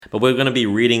But we're going to be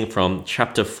reading from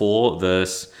chapter 4,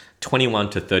 verse 21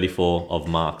 to 34 of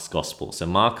Mark's Gospel. So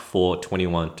Mark 4,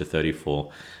 21 to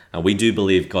 34. We do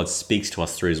believe God speaks to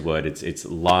us through His Word. It's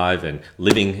live and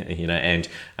living, and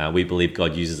we believe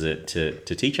God uses it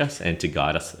to teach us and to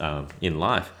guide us in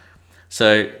life.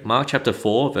 So Mark chapter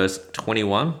 4, verse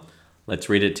 21. Let's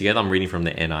read it together. I'm reading from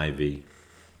the NIV.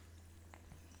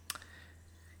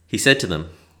 He said to them,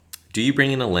 "Do you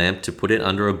bring in a lamp to put it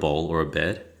under a bowl or a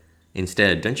bed?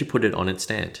 Instead, don't you put it on its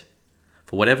stand?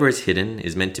 For whatever is hidden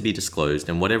is meant to be disclosed,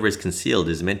 and whatever is concealed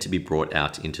is meant to be brought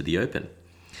out into the open.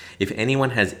 If anyone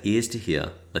has ears to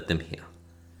hear, let them hear.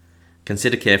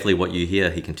 Consider carefully what you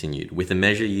hear," he continued. "With the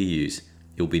measure you use,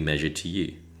 it will be measured to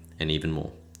you, and even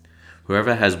more.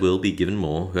 Whoever has will be given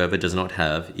more. Whoever does not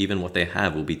have, even what they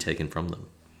have will be taken from them."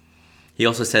 He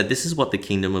also said, "This is what the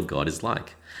kingdom of God is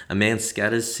like. A man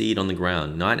scatters seed on the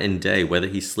ground. Night and day, whether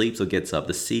he sleeps or gets up,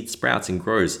 the seed sprouts and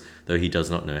grows, though he does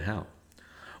not know how.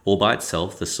 All by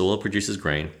itself, the soil produces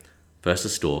grain, first the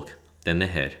stalk, then the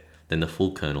head, then the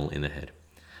full kernel in the head.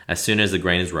 As soon as the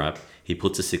grain is ripe, he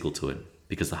puts a sickle to it,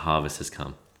 because the harvest has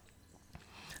come."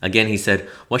 Again he said,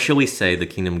 "What shall we say the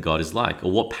kingdom of God is like,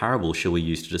 or what parable shall we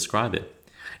use to describe it?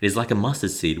 It is like a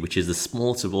mustard seed, which is the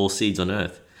smallest of all seeds on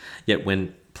earth. Yet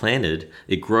when planted,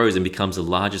 it grows and becomes the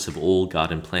largest of all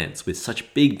garden plants, with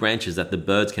such big branches that the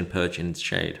birds can perch in its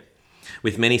shade."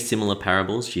 With many similar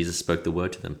parables, Jesus spoke the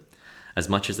word to them, as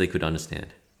much as they could understand.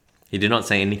 He did not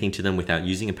say anything to them without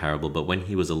using a parable, but when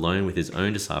he was alone with his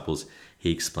own disciples,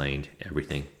 he explained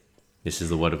everything. This is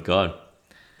the word of God.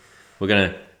 We're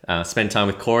going to spend time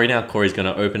with Corey now. Corey's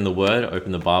going to open the word,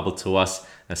 open the Bible to us,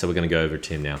 and so we're going to go over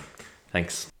to him now.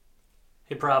 Thanks.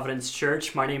 Hey Providence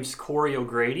Church, my name's Corey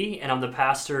O'Grady, and I'm the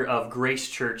pastor of Grace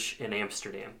Church in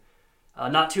Amsterdam.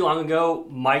 Not too long ago,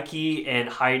 Mikey and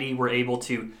Heidi were able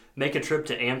to make a trip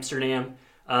to Amsterdam,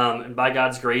 and by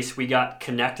God's grace, we got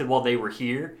connected while they were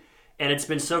here, and it's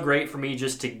been so great for me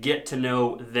just to get to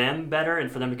know them better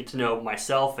and for them to get to know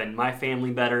myself and my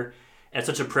family better, and it's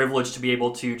such a privilege to be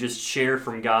able to just share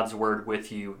from God's Word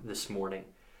with you this morning.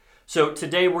 So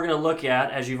today we're going to look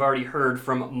at, as you've already heard,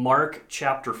 from Mark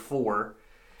chapter 4,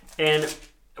 and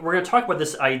we're going to talk about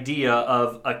this idea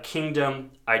of a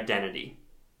kingdom identity.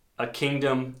 A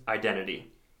kingdom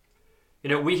identity.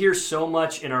 We hear so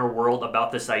much in our world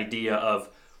about this idea of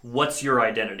what's your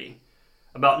identity?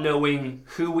 About knowing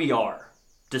who we are,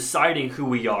 deciding who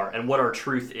we are and what our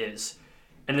truth is,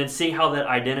 and then seeing how that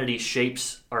identity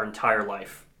shapes our entire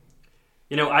life.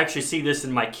 I actually see this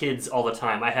in my kids all the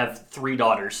time. I have 3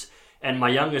 daughters, and my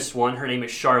youngest one, her name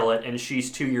is Charlotte, and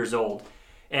she's 2 years old.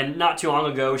 And not too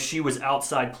long ago, she was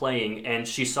outside playing, and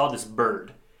she saw this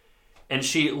bird. And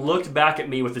she looked back at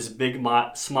me with this big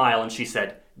smile, and she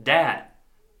said, "Dad,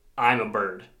 I'm a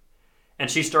bird."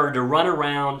 And she started to run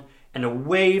around and to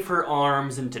wave her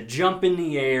arms and to jump in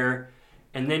the air,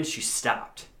 and then she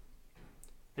stopped.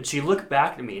 And she looked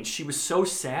back at me, and she was so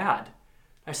sad.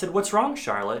 I said, "What's wrong,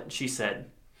 Charlotte?" And she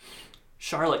said,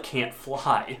 "Charlotte can't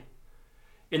fly."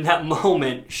 In that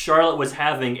moment, Charlotte was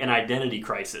having an identity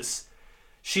crisis.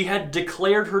 She had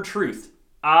declared her truth.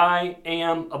 I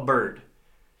am a bird.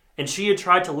 And she had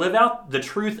tried to live out the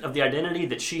truth of the identity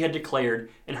that she had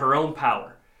declared in her own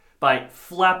power by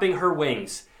flapping her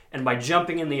wings and by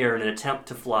jumping in the air in an attempt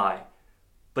to fly.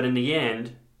 But in the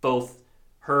end, both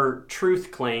her truth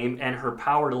claim and her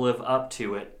power to live up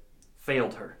to it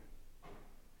failed her.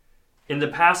 In the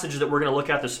passage that we're going to look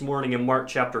at this morning in Mark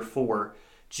chapter 4,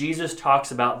 Jesus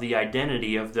talks about the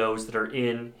identity of those that are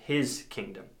in his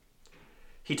kingdom.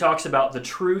 He talks about the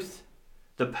truth,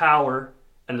 the power,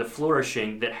 and the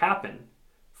flourishing that happen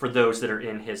for those that are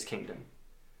in his kingdom.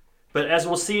 But as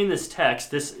we'll see in this text,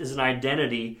 this is an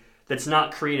identity that's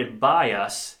not created by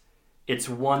us, it's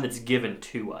one that's given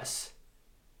to us.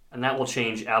 And that will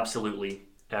change absolutely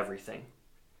everything.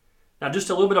 Now, just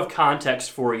a little bit of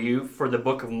context for you for the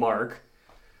book of Mark.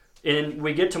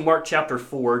 We get to Mark chapter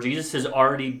 4, Jesus has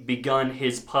already begun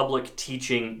his public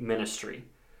teaching ministry.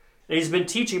 And he's been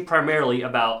teaching primarily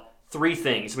about 3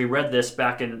 things. We read this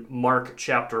back in Mark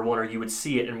chapter 1, or you would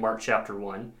see it in Mark chapter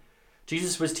 1.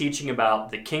 Jesus was teaching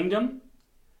about the kingdom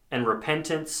and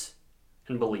repentance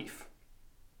and belief.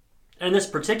 And in this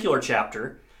particular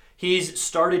chapter, he's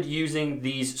started using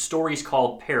these stories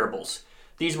called parables.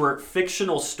 These were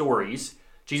fictional stories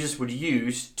Jesus would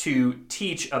use to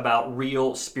teach about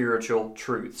real spiritual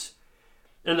truths.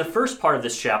 In the first part of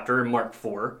this chapter, in Mark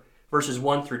 4, verses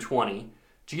 1 through 20,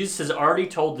 Jesus has already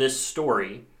told this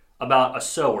story about a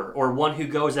sower, or one who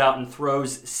goes out and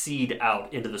throws seed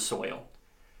out into the soil.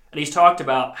 And he's talked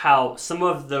about how some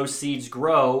of those seeds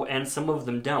grow and some of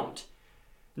them don't.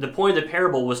 The point of the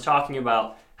parable was talking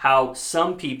about how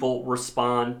some people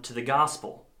respond to the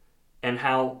gospel and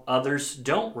how others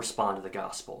don't respond to the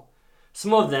gospel.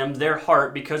 Some of them, their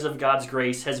heart, because of God's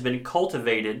grace, has been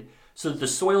cultivated so that the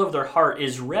soil of their heart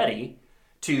is ready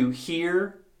to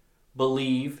hear,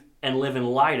 believe, and live in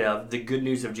light of the good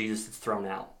news of Jesus that's thrown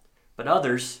out. But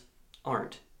others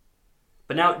aren't.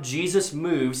 But now Jesus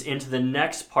moves into the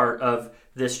next part of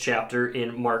this chapter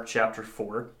in Mark chapter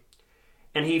 4,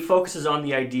 and he focuses on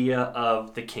the idea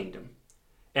of the kingdom.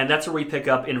 And that's where we pick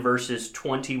up in verses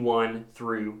 21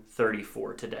 through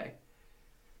 34 today.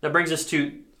 That brings us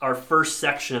to our first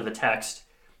section of the text,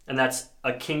 and that's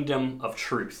a kingdom of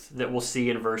truth that we'll see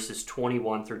in verses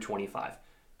 21 through 25.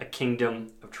 A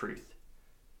kingdom of truth.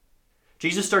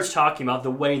 Jesus starts talking about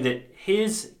the way that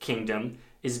his kingdom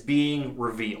is being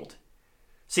revealed.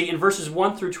 See, in verses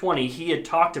 1 through 20, he had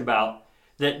talked about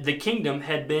that the kingdom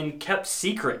had been kept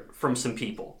secret from some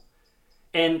people.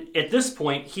 And at this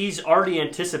point, he's already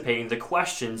anticipating the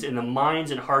questions in the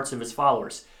minds and hearts of his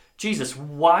followers. Jesus,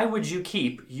 why would you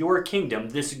keep your kingdom,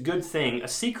 this good thing, a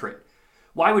secret?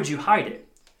 Why would you hide it?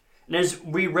 And as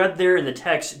we read there in the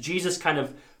text, Jesus kind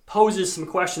of poses some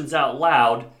questions out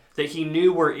loud that he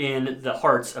knew were in the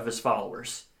hearts of his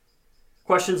followers.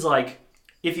 Questions like,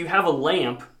 if you have a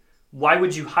lamp, why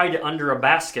would you hide it under a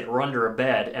basket or under a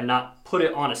bed and not put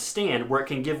it on a stand where it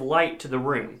can give light to the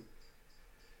room?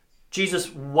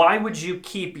 Jesus, why would you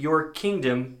keep your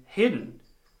kingdom hidden?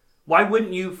 Why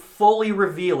wouldn't you fully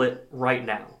reveal it right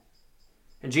now?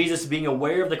 And Jesus, being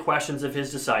aware of the questions of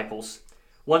his disciples,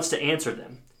 wants to answer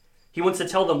them. He wants to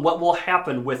tell them what will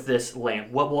happen with this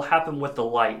lamp, what will happen with the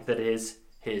light that is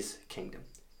his kingdom.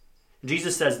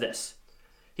 Jesus says this.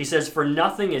 He says, for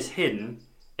nothing is hidden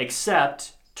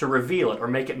except to reveal it or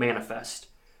make it manifest,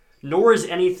 nor is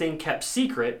anything kept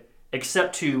secret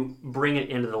except to bring it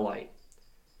into the light.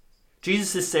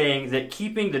 Jesus is saying that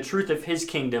keeping the truth of his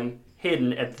kingdom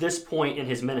hidden at this point in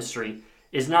his ministry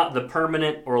is not the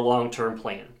permanent or long-term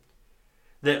plan.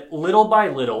 That little by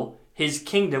little, his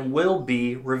kingdom will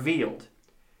be revealed.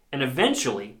 And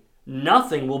eventually,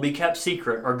 nothing will be kept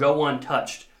secret or go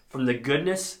untouched from the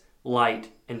goodness,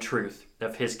 light, and truth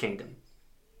of his kingdom.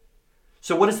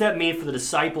 So what does that mean for the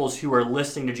disciples who are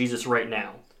listening to Jesus right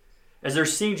now? As they're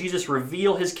seeing Jesus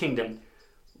reveal his kingdom,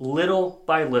 little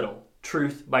by little,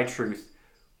 truth by truth,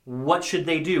 what should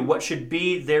they do? What should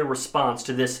be their response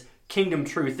to this kingdom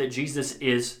truth that Jesus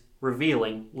is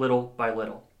revealing little by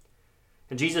little?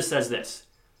 And Jesus says this,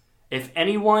 if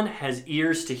anyone has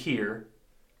ears to hear,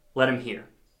 let him hear.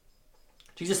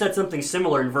 Jesus said something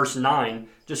similar in verse 9,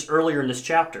 just earlier in this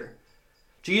chapter.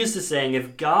 Jesus is saying,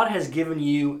 if God has given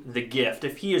you the gift,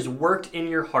 if he has worked in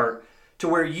your heart to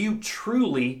where you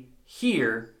truly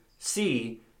hear,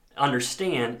 see,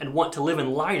 understand, and want to live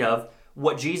in light of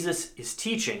what Jesus is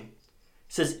teaching,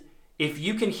 he says, if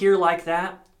you can hear like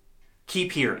that,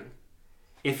 keep hearing.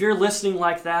 If you're listening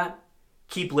like that,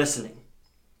 keep listening.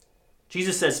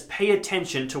 Jesus says, pay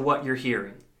attention to what you're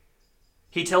hearing.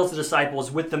 He tells the disciples,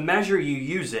 with the measure you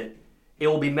use it, it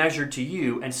will be measured to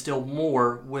you, and still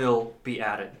more will be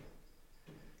added.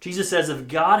 Jesus says, if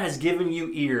God has given you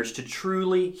ears to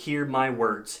truly hear my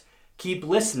words, keep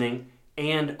listening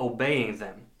and obeying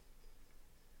them.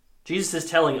 Jesus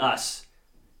is telling us,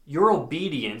 your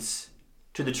obedience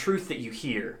to the truth that you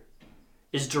hear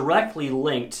is directly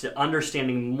linked to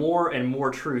understanding more and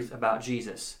more truth about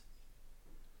Jesus.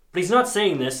 But he's not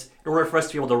saying this in order for us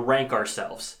to be able to rank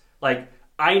ourselves. Like,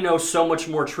 I know so much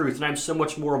more truth and I'm so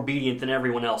much more obedient than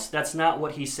everyone else. That's not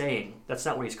what he's saying. That's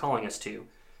not what he's calling us to.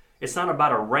 It's not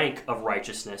about a rank of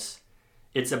righteousness.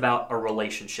 It's about a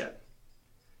relationship.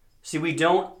 See, we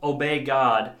don't obey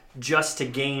God just to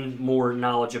gain more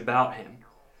knowledge about him.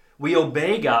 We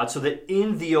obey God so that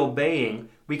in the obeying,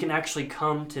 we can actually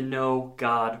come to know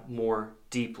God more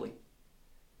deeply.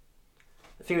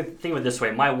 Think of it this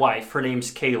way. My wife, her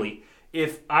name's Kaylee.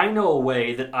 If I know a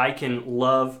way that I can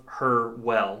love her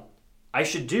well, I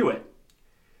should do it.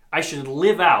 I should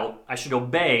live out, I should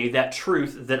obey that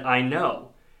truth that I know.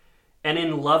 And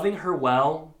in loving her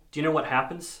well, do you know what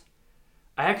happens?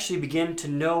 I actually begin to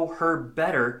know her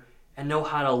better and know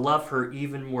how to love her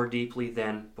even more deeply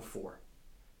than before.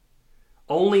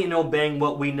 Only in obeying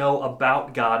what we know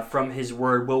about God from his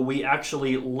word will we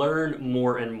actually learn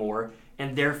more and more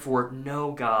and therefore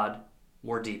know God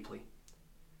more deeply.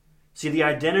 See, the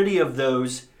identity of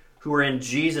those who are in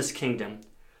Jesus' kingdom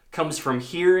comes from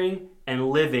hearing and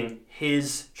living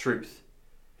his truth.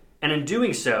 And in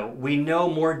doing so, we know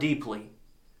more deeply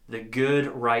the good,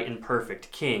 right, and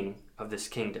perfect King of this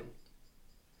kingdom.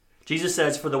 Jesus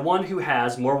says, for the one who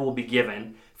has, more will be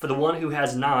given. For the one who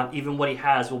has not, even what he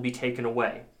has will be taken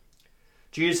away.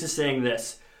 Jesus is saying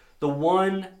this, The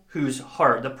one whose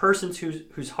heart, the person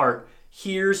whose heart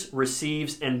hears,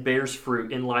 receives, and bears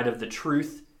fruit in light of the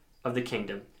truth of the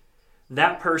kingdom.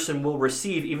 That person will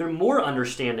receive even more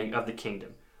understanding of the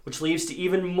kingdom, which leads to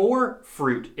even more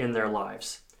fruit in their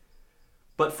lives.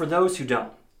 But for those who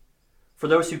don't, for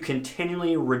those who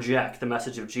continually reject the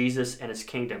message of Jesus and his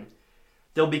kingdom,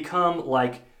 they'll become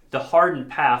like the hardened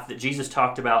path that Jesus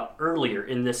talked about earlier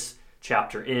in this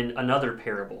chapter in another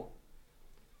parable.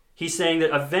 He's saying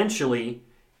that eventually,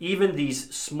 even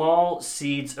these small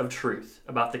seeds of truth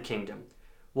about the kingdom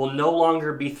will no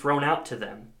longer be thrown out to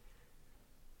them.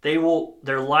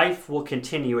 Their life will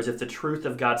continue as if the truth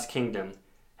of God's kingdom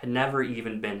had never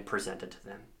even been presented to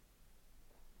them.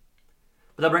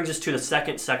 But that brings us to the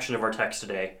second section of our text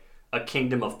today, a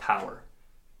kingdom of power.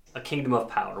 A kingdom of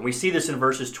power. And we see this in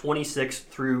verses 26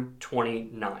 through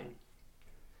 29.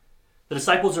 The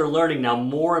disciples are learning now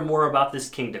more and more about this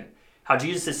kingdom, how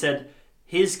Jesus has said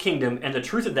his kingdom and the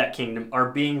truth of that kingdom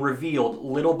are being revealed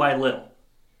little by little.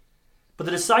 But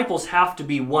the disciples have to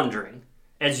be wondering,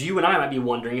 as you and I might be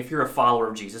wondering if you're a follower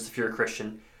of Jesus, if you're a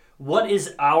Christian, what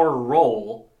is our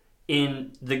role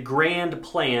in the grand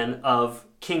plan of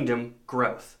kingdom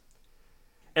growth?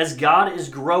 As God is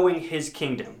growing his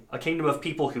kingdom, a kingdom of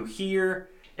people who hear,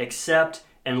 accept,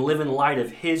 and live in light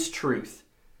of his truth,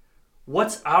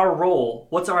 what's our role,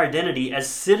 what's our identity as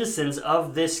citizens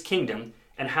of this kingdom,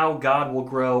 and how God will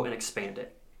grow and expand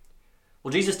it?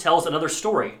 Well, Jesus tells another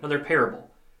story, another parable.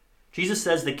 Jesus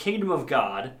says the kingdom of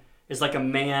God is like a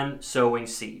man sowing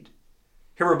seed.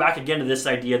 Here we're back again to this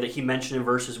idea that he mentioned in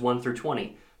verses 1 through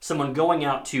 20. Someone going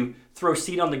out to throw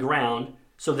seed on the ground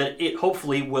so that it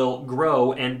hopefully will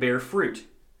grow and bear fruit.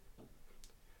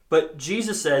 But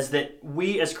Jesus says that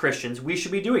we as Christians, we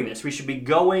should be doing this. We should be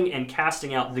going and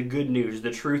casting out the good news,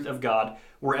 the truth of God,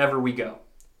 wherever we go.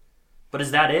 But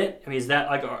is that it? I mean, is that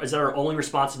our only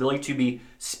responsibility to be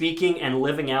speaking and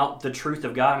living out the truth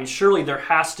of God? I mean, surely there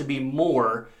has to be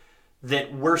more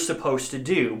that we're supposed to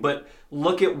do. But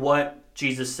look at what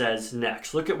Jesus says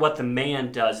next. Look at what the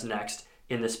man does next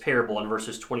in this parable in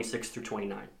verses 26 through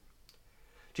 29.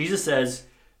 Jesus says,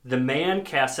 the man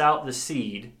casts out the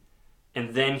seed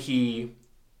and then he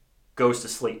goes to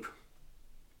sleep.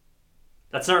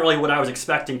 That's not really what I was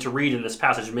expecting to read in this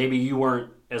passage. Maybe you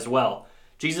weren't as well.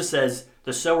 Jesus says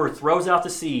the sower throws out the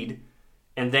seed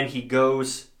and then he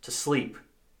goes to sleep.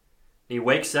 He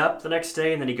wakes up the next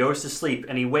day and then he goes to sleep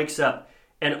and he wakes up.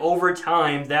 And over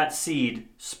time, that seed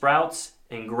sprouts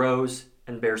and grows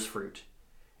and bears fruit.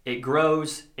 It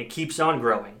grows and keeps on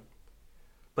growing.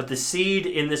 But the seed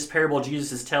in this parable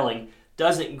Jesus is telling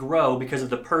doesn't grow because of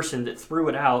the person that threw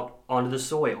it out onto the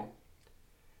soil.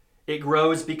 It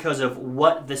grows because of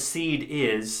what the seed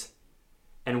is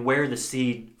and where the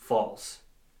seed falls.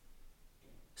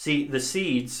 See, the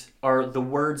seeds are the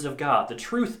words of God, the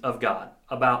truth of God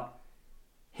about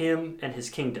him and his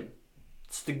kingdom.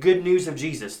 It's the good news of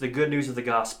Jesus, the good news of the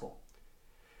gospel.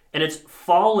 And it's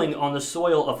falling on the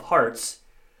soil of hearts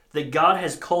that God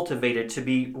has cultivated to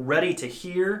be ready to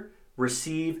hear,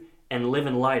 receive, and live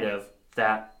in light of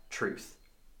that truth.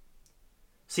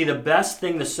 See, the best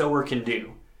thing the sower can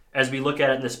do, as we look at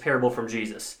it in this parable from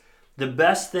Jesus, the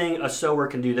best thing a sower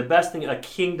can do, the best thing a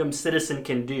kingdom citizen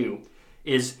can do,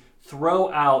 is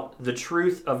throw out the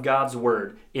truth of God's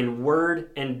word in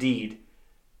word and deed,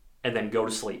 and then go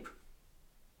to sleep.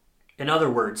 In other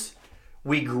words,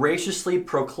 we graciously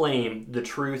proclaim the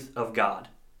truth of God,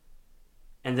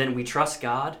 and then we trust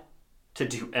God to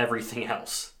do everything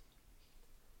else.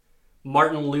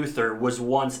 Martin Luther was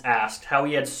once asked how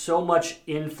he had so much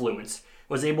influence,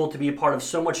 was able to be a part of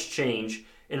so much change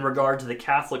in regard to the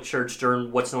Catholic Church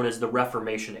during what's known as the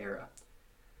Reformation era.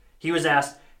 He was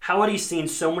asked, how had he seen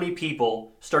so many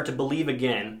people start to believe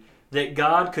again that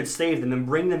God could save them and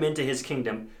bring them into his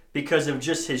kingdom because of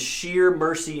just his sheer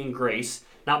mercy and grace,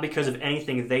 not because of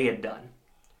anything they had done?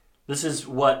 This is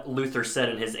what Luther said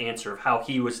in his answer of how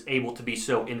he was able to be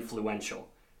so influential.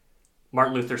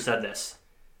 Martin Luther said this: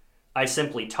 I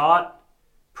simply taught,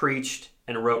 preached,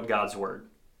 and wrote God's word.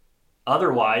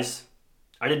 Otherwise,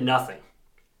 I did nothing.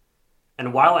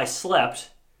 And while I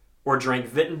slept or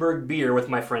drank Wittenberg beer with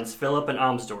my friends Philip and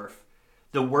Amsdorf,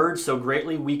 the word so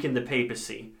greatly weakened the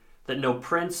papacy that no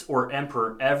prince or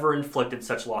emperor ever inflicted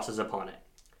such losses upon it.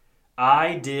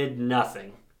 I did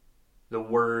nothing. The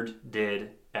word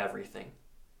did everything.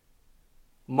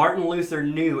 Martin Luther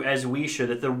knew, as we should,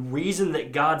 that the reason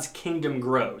that God's kingdom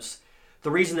grows,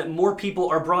 the reason that more people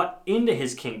are brought into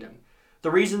his kingdom,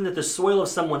 the reason that the soil of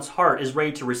someone's heart is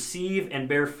ready to receive and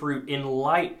bear fruit in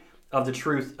light of the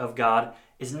truth of God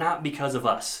is not because of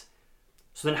us.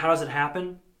 So then how does it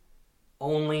happen?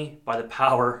 Only by the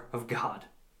power of God.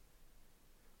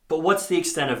 But what's the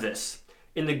extent of this?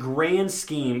 In the grand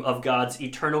scheme of God's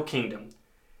eternal kingdom,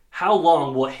 how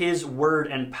long will his word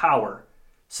and power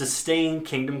sustain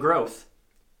kingdom growth?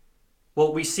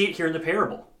 Well, we see it here in the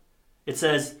parable. It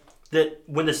says that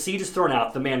when the seed is thrown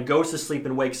out, the man goes to sleep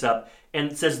and wakes up,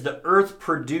 and it says the earth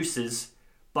produces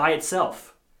by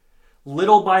itself.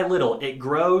 Little by little, it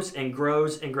grows and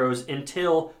grows and grows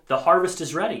until the harvest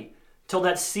is ready, till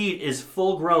that seed is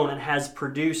full grown and has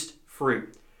produced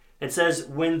fruit. It says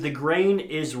when the grain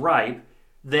is ripe,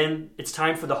 then it's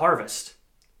time for the harvest.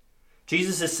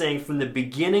 Jesus is saying from the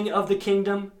beginning of the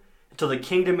kingdom until the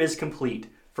kingdom is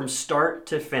complete, from start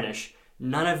to finish,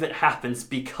 none of it happens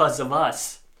because of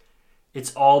us.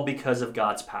 It's all because of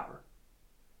God's power.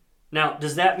 Now,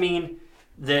 does that mean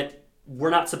that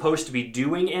we're not supposed to be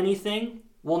doing anything?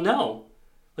 Well, no.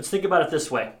 Let's think about it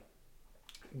this way.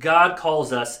 God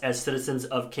calls us as citizens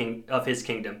of his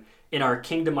kingdom, in our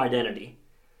kingdom identity,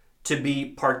 to be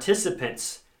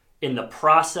participants in the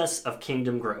process of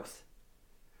kingdom growth.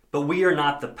 But we are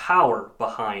not the power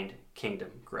behind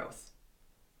kingdom growth.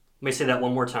 Let me say that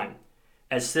one more time.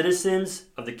 As citizens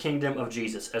of the kingdom of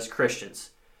Jesus, as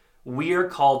Christians, we are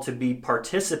called to be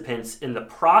participants in the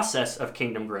process of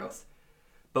kingdom growth,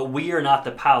 but we are not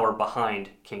the power behind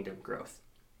kingdom growth.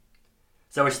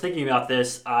 So I was thinking about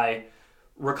this. I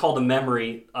recalled a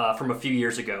memory from a few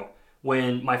years ago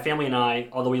when my family and I,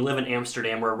 although we live in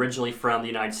Amsterdam, we're originally from the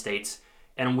United States,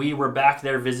 and we were back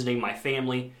there visiting my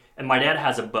family, and my dad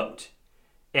has a boat,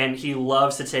 and he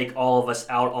loves to take all of us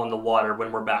out on the water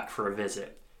when we're back for a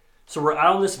visit. So we're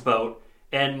out on this boat,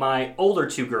 and my older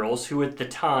two girls, who at the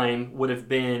time would have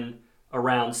been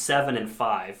around 7 and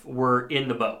 5, were in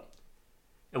the boat.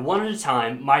 And one at a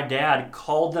time, my dad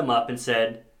called them up and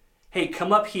said, "Hey,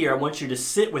 come up here. I want you to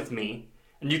sit with me,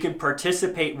 and you can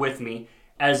participate with me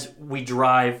as we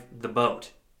drive the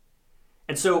boat."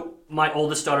 And so my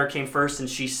oldest daughter came first, and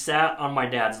she sat on my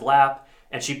dad's lap,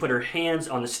 and she put her hands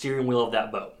on the steering wheel of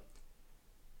that boat.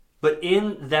 But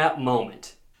in that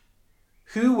moment,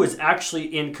 who was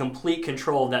actually in complete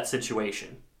control of that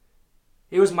situation?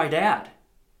 It was my dad.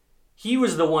 He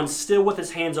was the one still with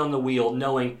his hands on the wheel,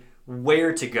 knowing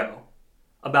where to go,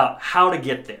 about how to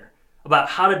get there, about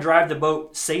how to drive the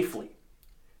boat safely.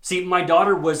 See, my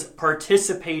daughter was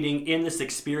participating in this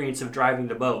experience of driving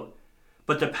the boat,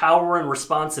 but the power and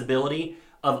responsibility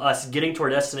of us getting to our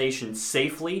destination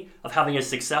safely, of having a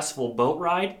successful boat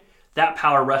ride, that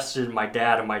power rested in my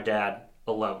dad and my dad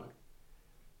alone.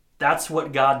 That's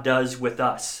what God does with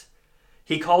us.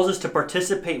 He calls us to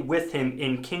participate with him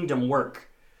in kingdom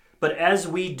work. But as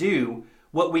we do,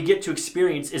 what we get to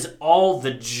experience is all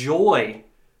the joy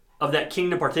of that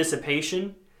kingdom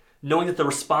participation, knowing that the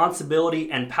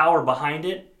responsibility and power behind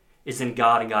it is in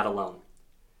God and God alone.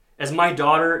 As my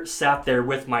daughter sat there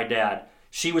with my dad,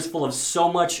 she was full of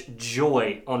so much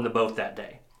joy on the boat that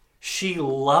day. She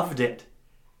loved it.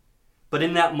 But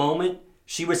in that moment,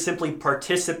 she was simply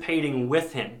participating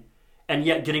with him and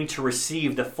yet getting to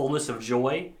receive the fullness of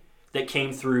joy that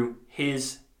came through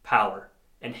his power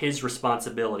and his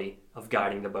responsibility of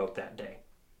guiding the boat that day.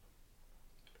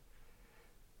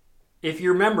 If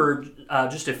you remember,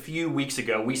 just a few weeks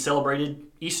ago, we celebrated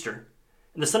Easter.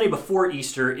 And the Sunday before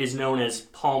Easter is known as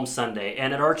Palm Sunday.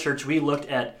 And at our church, we looked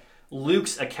at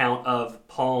Luke's account of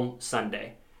Palm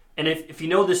Sunday. And if you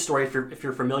know this story, if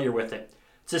you're familiar with it,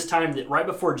 it's this time that right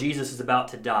before Jesus is about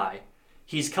to die,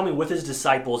 he's coming with his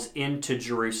disciples into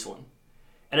Jerusalem.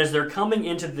 And as they're coming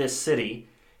into this city,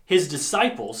 his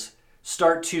disciples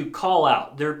start to call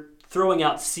out. They're throwing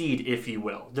out seed, if you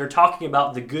will. They're talking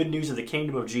about the good news of the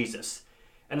kingdom of Jesus.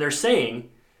 And they're saying,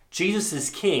 Jesus is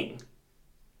king.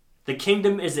 The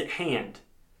kingdom is at hand.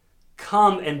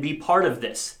 Come and be part of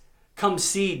this. Come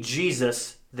see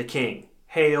Jesus the King.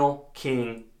 Hail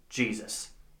King Jesus.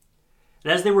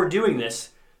 And as they were doing this,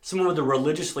 some of the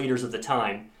religious leaders of the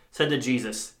time said to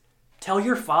Jesus, "Tell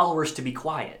your followers to be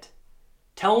quiet.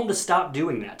 Tell them to stop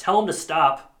doing that. Tell them to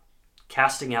stop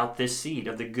casting out this seed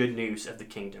of the good news of the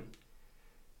kingdom."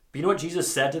 But you know what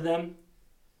Jesus said to them?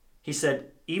 He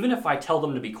said, "Even if I tell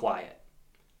them to be quiet,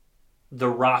 the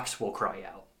rocks will cry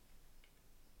out."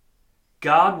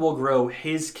 God will grow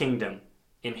his kingdom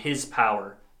in his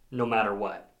power no matter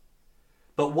what.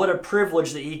 But what a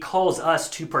privilege that he calls us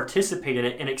to participate in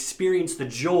it and experience the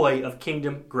joy of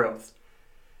kingdom growth.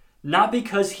 Not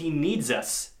because he needs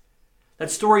us. That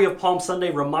story of Palm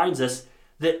Sunday reminds us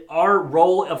that our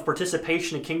role of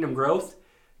participation in kingdom growth,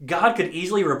 God could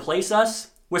easily replace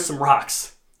us with some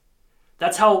rocks.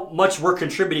 That's how much we're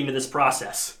contributing to this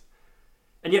process.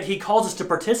 And yet he calls us to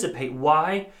participate.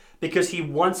 Why? Because he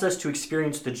wants us to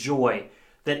experience the joy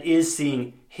that is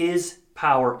seeing his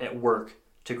power at work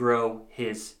to to grow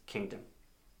his kingdom.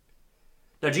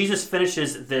 Now, Jesus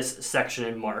finishes this section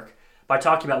in Mark by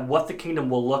talking about what the kingdom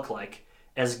will look like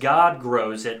as God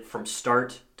grows it from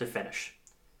start to finish.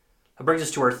 That brings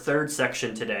us to our third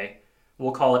section today.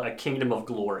 We'll call it a kingdom of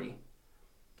glory.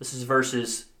 This is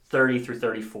verses 30 through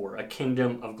 34, a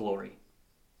kingdom of glory.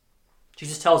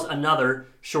 Jesus tells another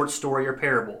short story or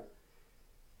parable.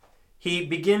 He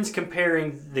begins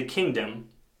comparing the kingdom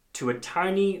to a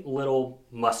tiny little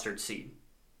mustard seed.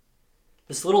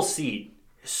 This little seed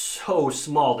is so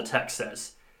small, the text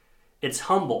says. It's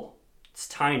humble, it's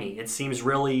tiny, it seems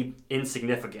really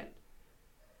insignificant.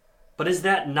 But is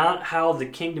that not how the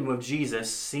kingdom of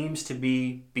Jesus seems to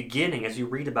be beginning as you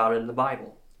read about it in the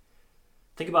Bible?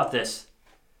 Think about this.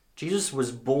 Jesus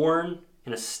was born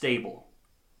in a stable,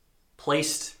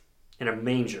 placed in a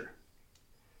manger.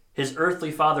 His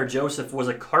earthly father Joseph was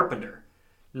a carpenter,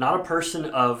 not a person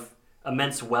of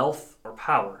immense wealth or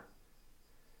power.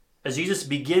 As Jesus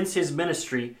begins his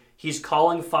ministry, he's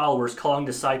calling followers, calling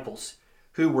disciples,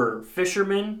 who were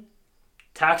fishermen,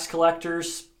 tax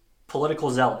collectors, political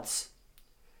zealots.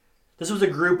 This was a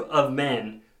group of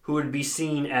men who would be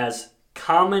seen as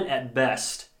common at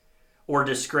best or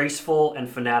disgraceful and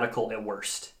fanatical at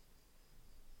worst.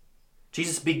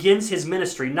 Jesus begins his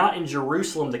ministry not in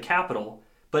Jerusalem, the capital,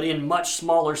 but in much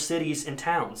smaller cities and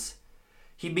towns.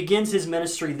 He begins his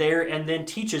ministry there and then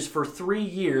teaches for 3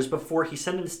 years before he's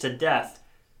sentenced to death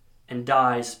and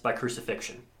dies by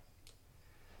crucifixion.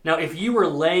 Now, if you were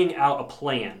laying out a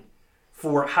plan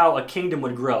for how a kingdom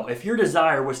would grow, if your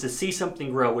desire was to see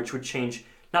something grow which would change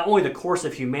not only the course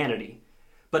of humanity,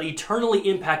 but eternally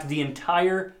impact the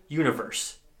entire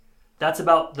universe, that's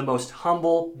about the most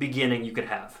humble beginning you could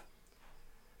have.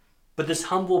 But this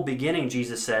humble beginning,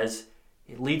 Jesus says,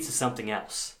 it leads to something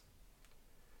else.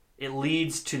 It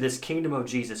leads to this kingdom of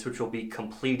Jesus, which will be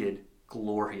completed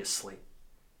gloriously.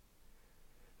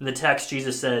 In the text,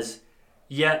 Jesus says,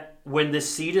 "Yet when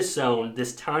this seed is sown,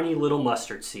 this tiny little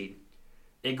mustard seed,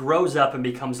 it grows up and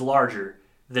becomes larger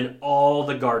than all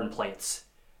the garden plants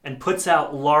and puts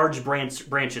out large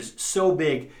branches so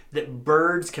big that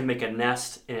birds can make a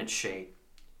nest in its shade."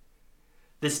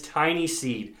 This tiny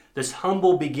seed, this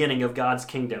humble beginning of God's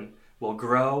kingdom, will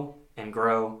grow and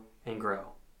grow and grow.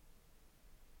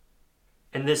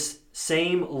 And this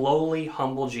same lowly,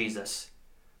 humble Jesus,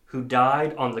 who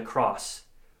died on the cross,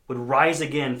 would rise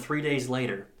again 3 days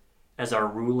later as our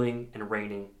ruling and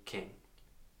reigning king.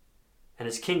 And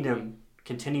his kingdom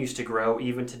continues to grow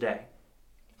even today.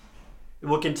 It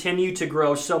will continue to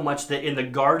grow so much that in the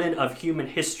garden of human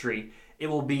history, it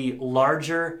will be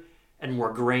larger and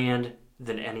more grand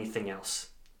than anything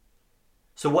else.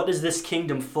 So what does this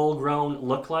kingdom full grown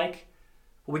look like?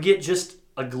 Well, we get just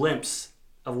a glimpse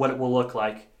of what it will look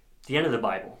like at the end of the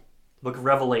Bible. Book of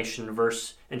Revelation,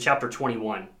 in chapter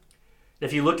 21.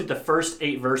 If you looked at the first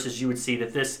 8 verses, you would see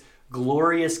that this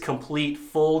glorious, complete,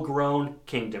 full-grown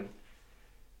kingdom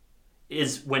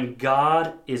is when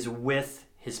God is with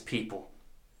his people.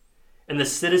 And the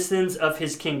citizens of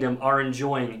his kingdom are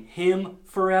enjoying him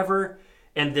forever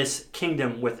and this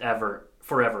kingdom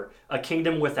forever. A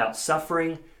kingdom without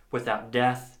suffering, without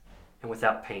death, and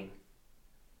without pain.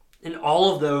 And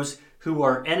all of those who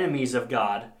are enemies of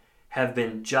God have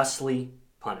been justly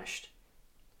punished.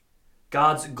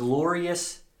 God's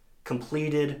glorious,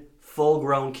 completed,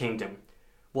 full-grown kingdom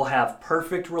will have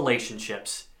perfect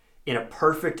relationships in a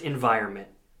perfect environment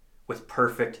with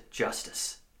perfect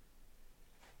justice.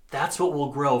 That's what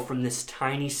will grow from this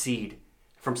tiny seed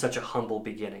from such a humble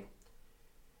beginning.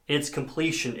 In its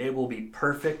completion, it will be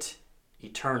perfect,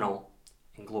 eternal,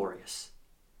 and glorious.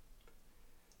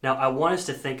 Now, I want us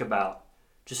to think about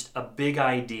just a big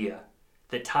idea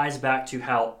that ties back to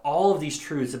how all of these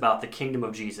truths about the kingdom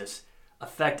of Jesus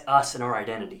affect us and our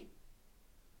identity.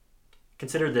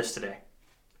 Consider this today.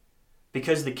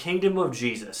 Because the kingdom of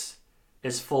Jesus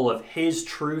is full of his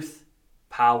truth,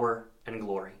 power, and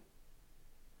glory.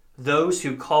 Those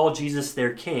who call Jesus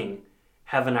their king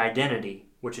have an identity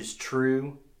which is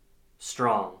true,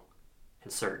 strong,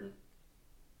 and certain.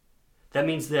 That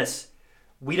means this: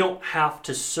 we don't have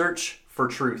to search for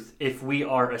truth if we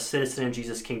are a citizen in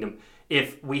Jesus' kingdom,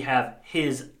 if we have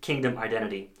his kingdom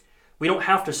identity. We don't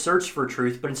have to search for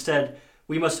truth, but instead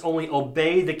we must only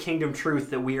obey the kingdom truth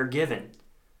that we are given.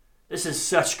 This is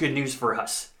such good news for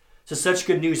us. This is such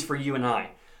good news for you and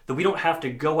I, that we don't have to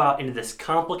go out into this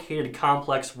complicated,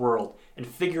 complex world and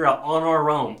figure out on our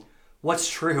own what's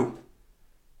true.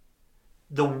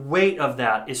 The weight of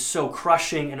that is so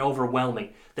crushing and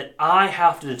overwhelming that I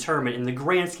have to determine in the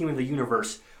grand scheme of the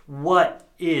universe what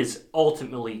is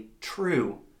ultimately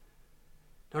true.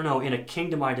 No, in a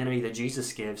kingdom identity that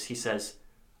Jesus gives, he says,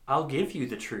 I'll give you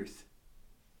the truth.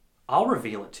 I'll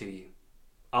reveal it to you.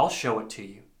 I'll show it to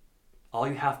you. All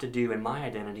you have to do in my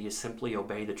identity is simply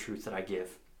obey the truth that I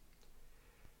give.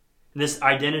 This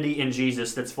identity in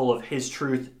Jesus that's full of his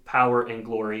truth, power, and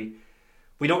glory,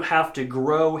 we don't have to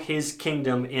grow his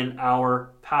kingdom in our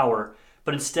power,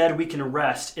 but instead we can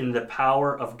rest in the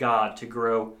power of God to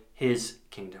grow his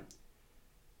kingdom.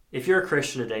 If you're a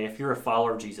Christian today, if you're a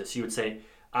follower of Jesus, you would say,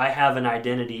 I have an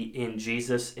identity in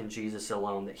Jesus and Jesus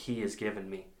alone that he has given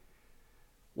me.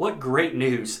 What great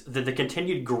news that the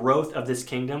continued growth of this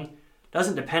kingdom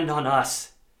doesn't depend on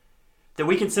us. That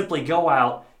we can simply go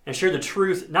out and share the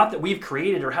truth, not that we've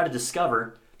created or how to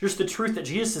discover, just the truth that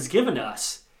Jesus has given to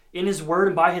us in his word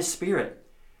and by his Spirit.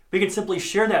 We can simply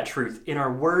share that truth in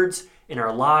our words, in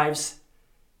our lives,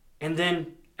 and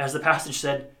then, as the passage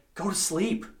said, go to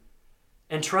sleep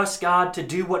and trust God to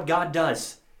do what God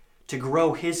does, to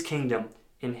grow his kingdom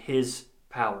in his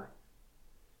power.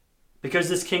 Because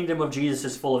this kingdom of Jesus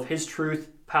is full of his truth,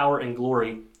 power, and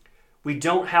glory, we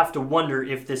don't have to wonder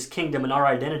if this kingdom and our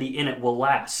identity in it will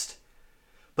last.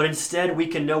 But instead, we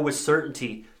can know with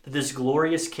certainty that this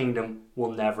glorious kingdom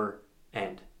will never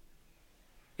end.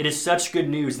 It is such good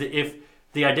news that if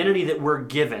the identity that we're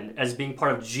given as being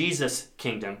part of Jesus'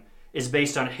 kingdom is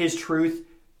based on his truth,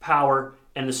 power,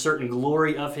 and the certain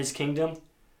glory of his kingdom,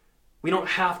 we don't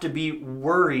have to be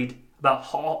worried about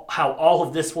how all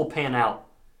of this will pan out.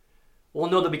 We'll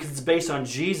know that because it's based on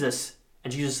Jesus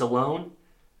and Jesus alone,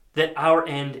 that our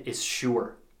end is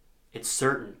sure. It's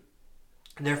certain.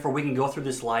 And therefore, we can go through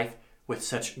this life with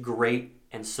such great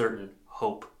and certain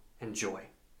hope and joy.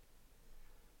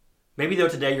 Maybe though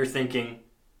today you're thinking,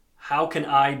 how can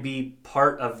I be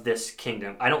part of this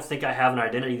kingdom? I don't think I have an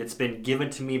identity that's been given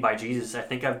to me by Jesus. I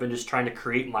think I've been just trying to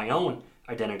create my own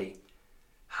identity.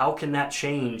 How can that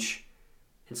change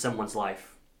in someone's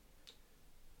life?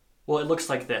 Well, it looks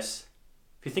like this.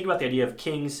 If you think about the idea of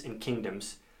kings and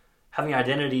kingdoms, having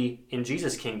identity in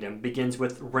Jesus' kingdom begins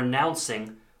with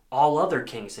renouncing all other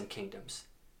kings and kingdoms.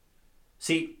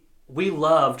 See, we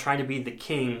love trying to be the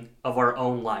king of our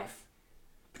own life.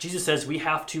 But Jesus says we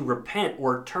have to repent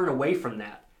or turn away from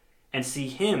that and see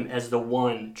him as the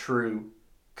one true,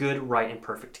 good, right, and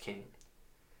perfect king.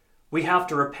 We have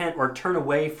to repent or turn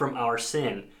away from our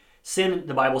sin. Sin,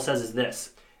 the Bible says, is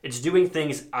this. It's doing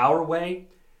things our way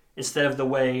instead of the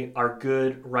way our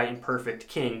good, right, and perfect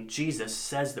king, Jesus,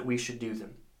 says that we should do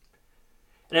them.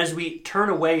 And as we turn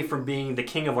away from being the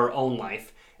king of our own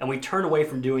life, and we turn away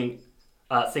from doing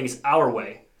things our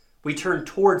way, we turn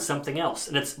towards something else,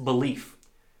 and it's belief.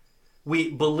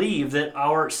 We believe that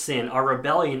our sin, our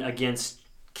rebellion against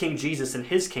King Jesus and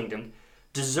his kingdom,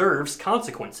 deserves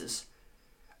consequences.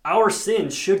 Our sin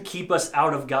should keep us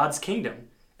out of God's kingdom,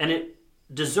 and it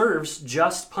deserves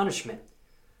just punishment.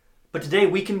 But today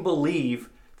we can believe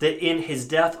that in his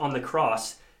death on the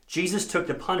cross, Jesus took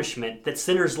the punishment that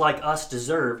sinners like us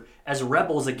deserve as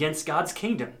rebels against God's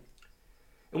kingdom.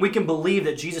 And we can believe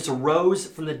that Jesus rose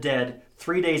from the dead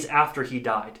 3 days after he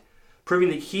died, proving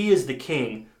that he is the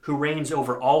king who reigns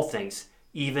over all things,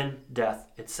 even death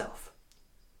itself.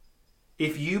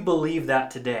 If you believe that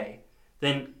today,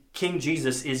 then King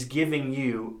Jesus is giving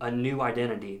you a new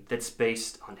identity that's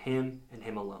based on him and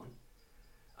him alone.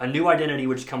 A new identity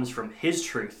which comes from his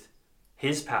truth,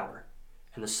 his power,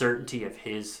 and the certainty of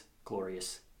his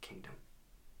glorious kingdom.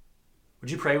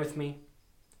 Would you pray with me?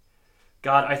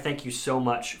 God, I thank you so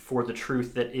much for the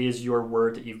truth that is your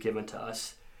word that you've given to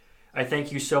us. I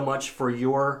thank you so much for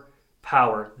your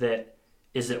power that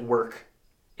is at work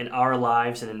in our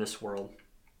lives and in this world.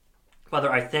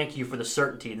 Father, I thank you for the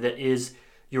certainty that is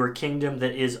your kingdom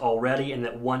that is already and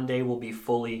that one day will be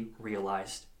fully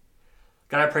realized.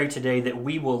 God, I pray today that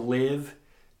we will live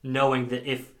knowing that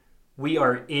if we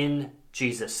are in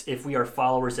Jesus, if we are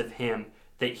followers of him,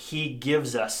 that he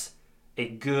gives us a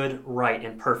good, right,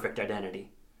 and perfect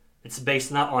identity. It's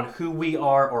based not on who we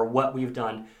are or what we've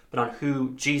done, but on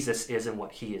who Jesus is and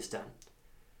what he has done.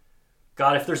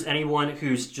 God, if there's anyone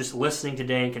who's just listening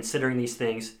today and considering these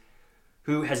things,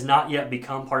 who has not yet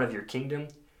become part of your kingdom,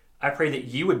 I pray that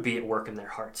you would be at work in their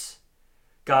hearts.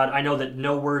 God, I know that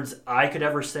no words I could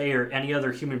ever say or any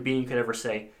other human being could ever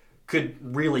say could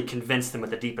really convince them at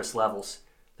the deepest levels,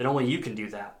 that only you can do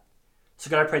that. So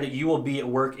God, I pray that you will be at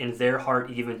work in their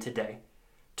heart even today,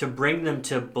 to bring them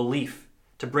to belief,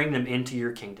 to bring them into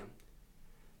your kingdom.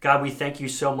 God, we thank you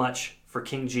so much for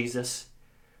King Jesus.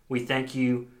 We thank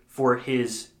you for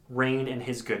his reign and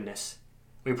his goodness.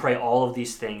 We pray all of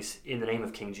these things in the name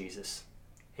of King Jesus.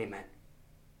 Amen.